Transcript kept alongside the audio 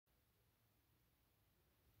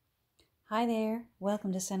Hi there,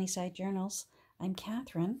 welcome to Sunnyside Journals. I'm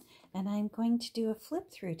Catherine, and I'm going to do a flip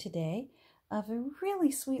through today of a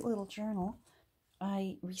really sweet little journal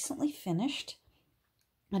I recently finished,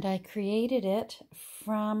 and I created it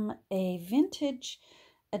from a vintage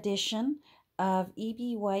edition of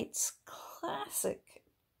E.B. White's classic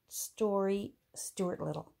story, Stuart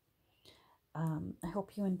Little. I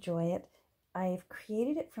hope you enjoy it. I've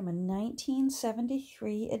created it from a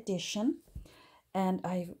 1973 edition. And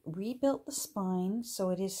I've rebuilt the spine so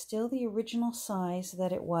it is still the original size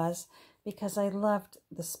that it was, because I loved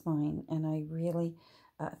the spine and I really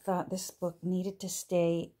thought this book needed to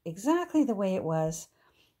stay exactly the way it was,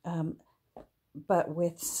 but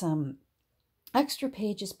with some extra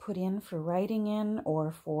pages put in for writing in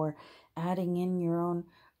or for adding in your own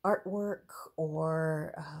artwork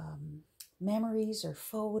or memories or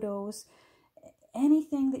photos.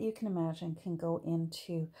 Anything that you can imagine can go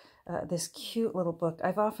into this cute little book.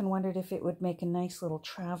 I've often wondered if it would make a nice little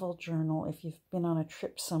travel journal if you've been on a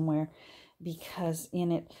trip somewhere, because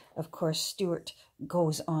in it, of course, Stuart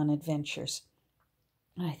goes on adventures.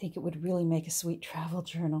 And I think it would really make a sweet travel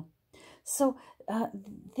journal. So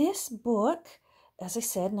this book, as I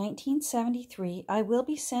said, 1973, I will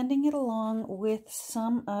be sending it along with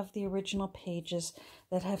some of the original pages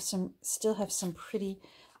that still have some pretty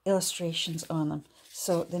illustrations on them.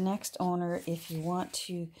 So the next owner, if you want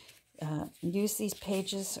to use these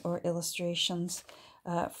pages or illustrations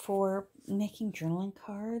for making journaling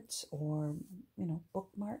cards or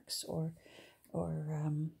bookmarks or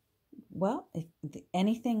well,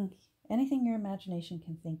 anything your imagination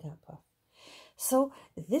can think up of. So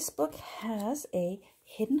this book has a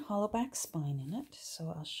hidden hollowback spine in it,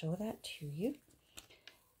 so I'll show that to you.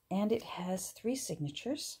 And it has 3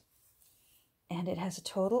 signatures. And it has a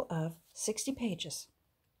total of 60 pages.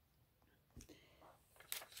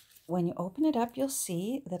 When you open it up, you'll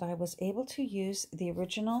see that I was able to use the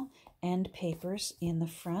original end papers in the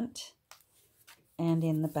front and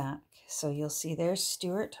in the back. So you'll see there's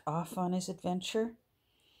Stuart off on his adventure.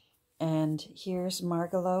 And here's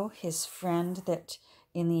Margalo, his friend that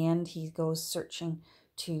in the end he goes searching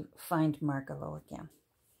to find Margalo again.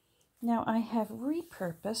 Now I have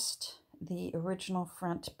repurposed the original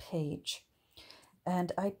front page,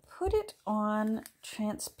 and I put it on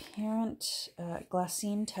transparent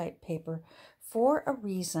glassine type paper for a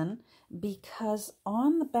reason, because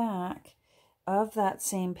on the back of that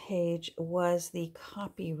same page was the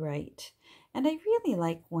copyright. And I really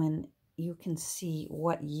like when you can see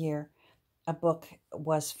what year a book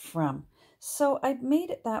was from. So I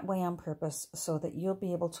made it that way on purpose so that you'll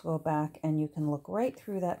be able to go back and you can look right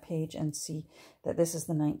through that page and see that this is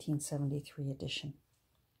the 1973 edition.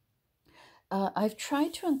 I've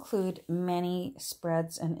tried to include many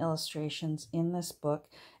spreads and illustrations in this book,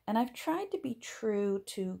 and I've tried to be true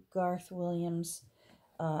to Garth Williams'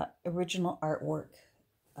 original artwork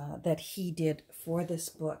that he did for this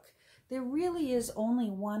book. There really is only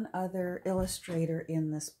one other illustrator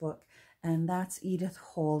in this book, and that's Edith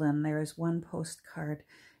Holden. There is one postcard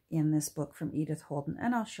in this book from Edith Holden,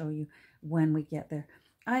 and I'll show you when we get there.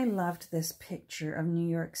 I loved this picture of New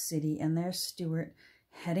York City, and there's Stuart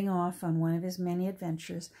heading off on one of his many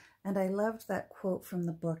adventures. And I loved that quote from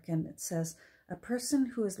the book, and it says, "A person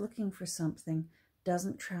who is looking for something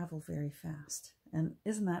doesn't travel very fast." And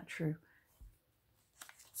isn't that true?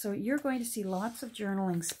 So you're going to see lots of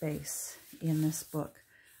journaling space in this book.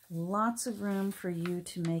 Lots of room for you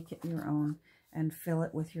to make it your own and fill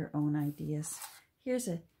it with your own ideas. Here's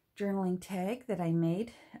a journaling tag that I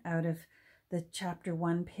made out of the chapter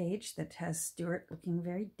 1 page that has Stuart looking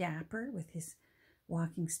very dapper with his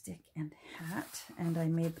walking stick and hat. And I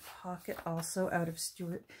made the pocket also out of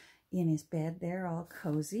Stuart in his bed there, all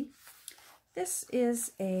cozy. This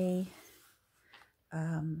is a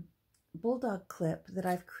bulldog clip that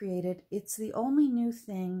I've created. It's the only new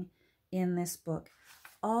thing in this book.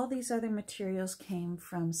 All these other materials came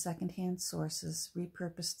from secondhand sources,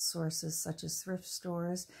 repurposed sources such as thrift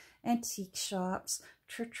stores, antique shops,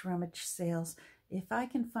 church rummage sales. If I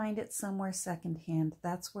can find it somewhere secondhand,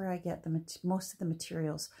 that's where I get most of the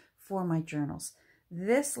materials for my journals.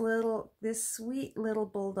 This sweet little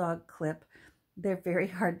bulldog clip, they're very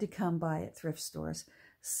hard to come by at thrift stores.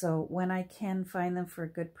 So when I can find them for a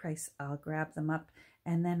good price, I'll grab them up,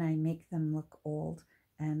 and then I make them look old,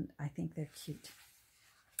 and I think they're cute.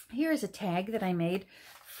 Here is a tag that I made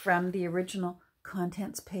from the original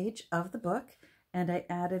contents page of the book, and I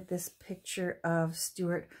added this picture of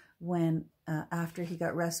Stuart when after he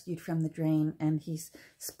got rescued from the drain, and he's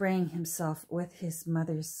spraying himself with his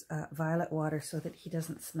mother's violet water so that he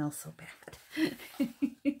doesn't smell so bad.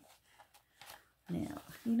 Now,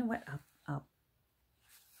 you know what? I'll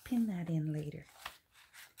pin that in later.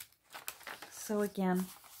 So again,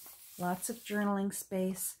 lots of journaling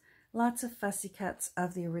space, lots of fussy cuts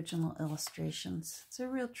of the original illustrations. It's a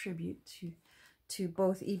real tribute to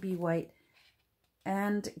both E.B. White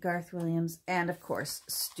and Garth Williams, and of course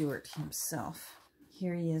Stuart himself.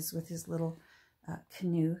 Here he is with his little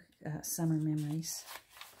canoe, Summer Memories.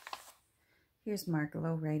 Here's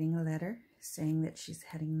Margalo writing a letter saying that she's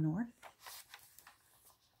heading north.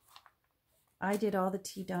 I did all the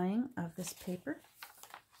tea dyeing of this paper.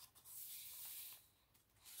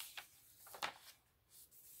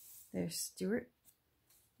 There's Stuart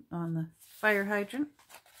on the fire hydrant.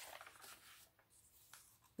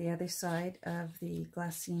 The other side of the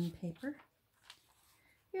glassine paper.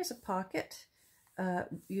 Here's a pocket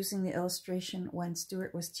using the illustration when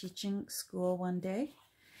Stuart was teaching school one day.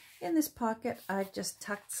 In this pocket, I've just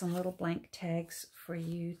tucked some little blank tags for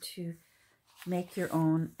you to make your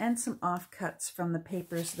own, and some offcuts from the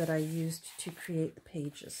papers that I used to create the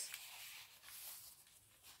pages.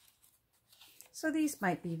 So these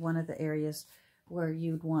might be one of the areas where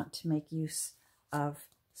you'd want to make use of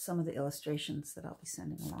some of the illustrations that I'll be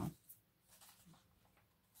sending along.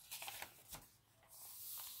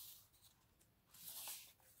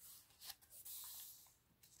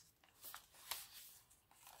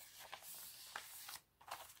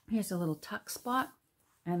 Here's a little tuck spot,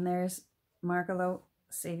 and there's Margalo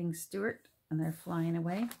saving Stuart, and they're flying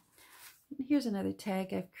away. And here's another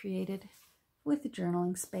tag I've created with the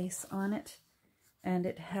journaling space on it, and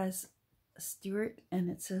it has Stuart, and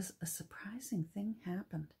it says, "A surprising thing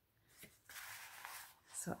happened."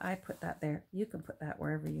 So I put that there. You can put that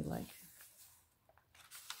wherever you like.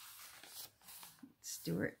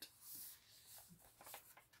 Stuart.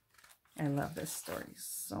 I love this story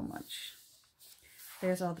so much.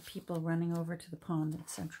 There's all the people running over to the pond in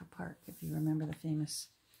Central Park, if you remember the famous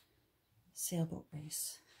sailboat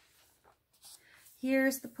race.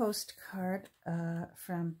 Here's the postcard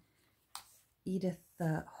from Edith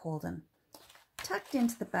Holden. Tucked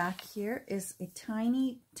into the back here is a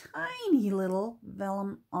tiny, tiny little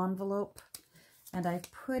vellum envelope, and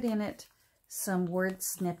I've put in it some word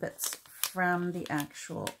snippets from the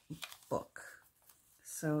actual book.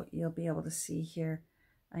 So you'll be able to see here,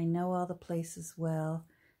 "I know all the places well,"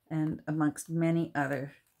 and amongst many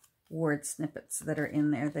other word snippets that are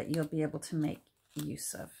in there that you'll be able to make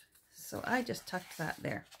use of. So I just tucked that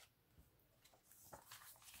there.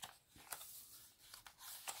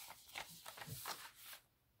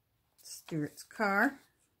 Stuart's car.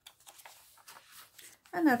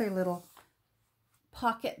 Another little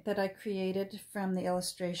pocket that I created from the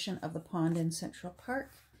illustration of the pond in Central Park.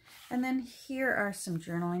 And then here are some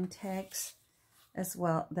journaling tags as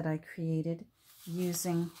well that I created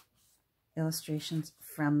using illustrations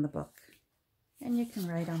from the book. And you can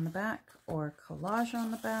write on the back, or collage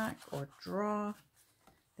on the back, or draw.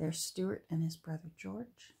 There's Stuart and his brother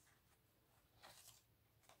George.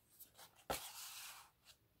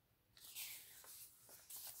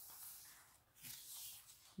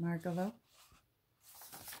 Margalo.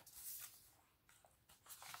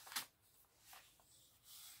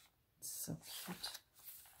 So cute.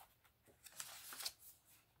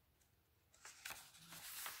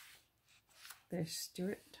 There's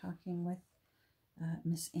Stuart talking with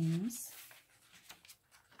Miss Ames.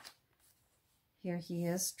 Here he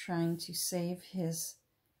is trying to save his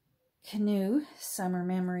canoe, Summer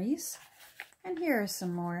Memories. And here are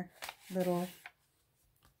some more little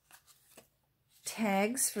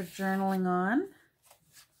tags for journaling on.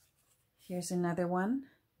 Here's another one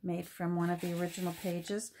made from one of the original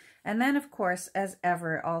pages. And then, of course, as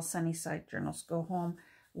ever, all Sunnyside journals go home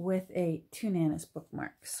with a To Nana's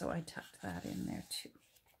bookmark. So I tucked that in there too.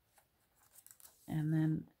 And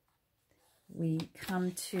then we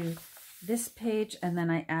come to this page, and then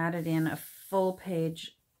I added in a full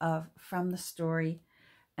page from the story,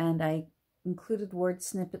 and I included word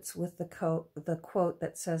snippets with the quote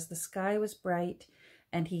that says, "The sky was bright,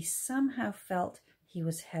 and he somehow felt he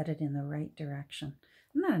was headed in the right direction."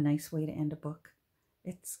 Isn't that a nice way to end a book?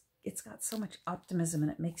 It's got so much optimism,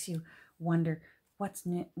 and it makes you wonder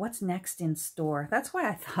what's next in store. That's why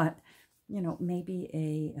I thought, maybe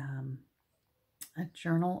a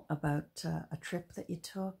journal about a trip that you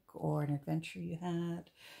took or an adventure you had.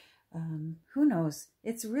 Who knows?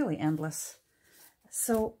 It's really endless.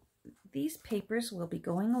 So these papers will be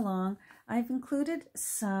going along. I've included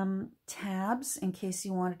some tabs in case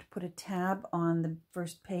you wanted to put a tab on the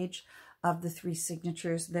first page of the 3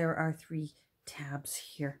 signatures. There are 3 tabs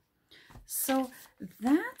here. So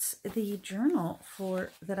that's the journal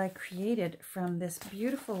that I created from this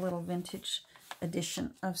beautiful little vintage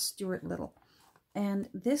edition of Stuart Little. And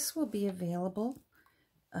this will be available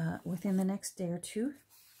within the next day or two.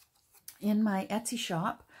 In my Etsy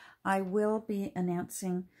shop, I will be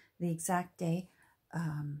announcing the exact day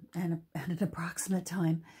and an approximate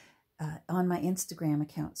time on my Instagram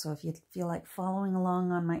account. So if you feel like following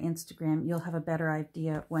along on my Instagram, you'll have a better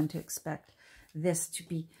idea when to expect this to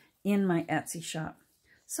be in my Etsy shop.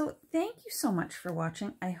 So thank you so much for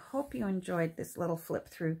watching. I hope you enjoyed this little flip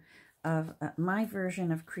through of my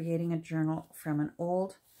version of creating a journal from an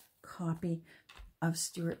old copy of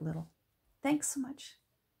Stuart Little. Thanks so much.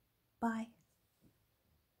 Bye.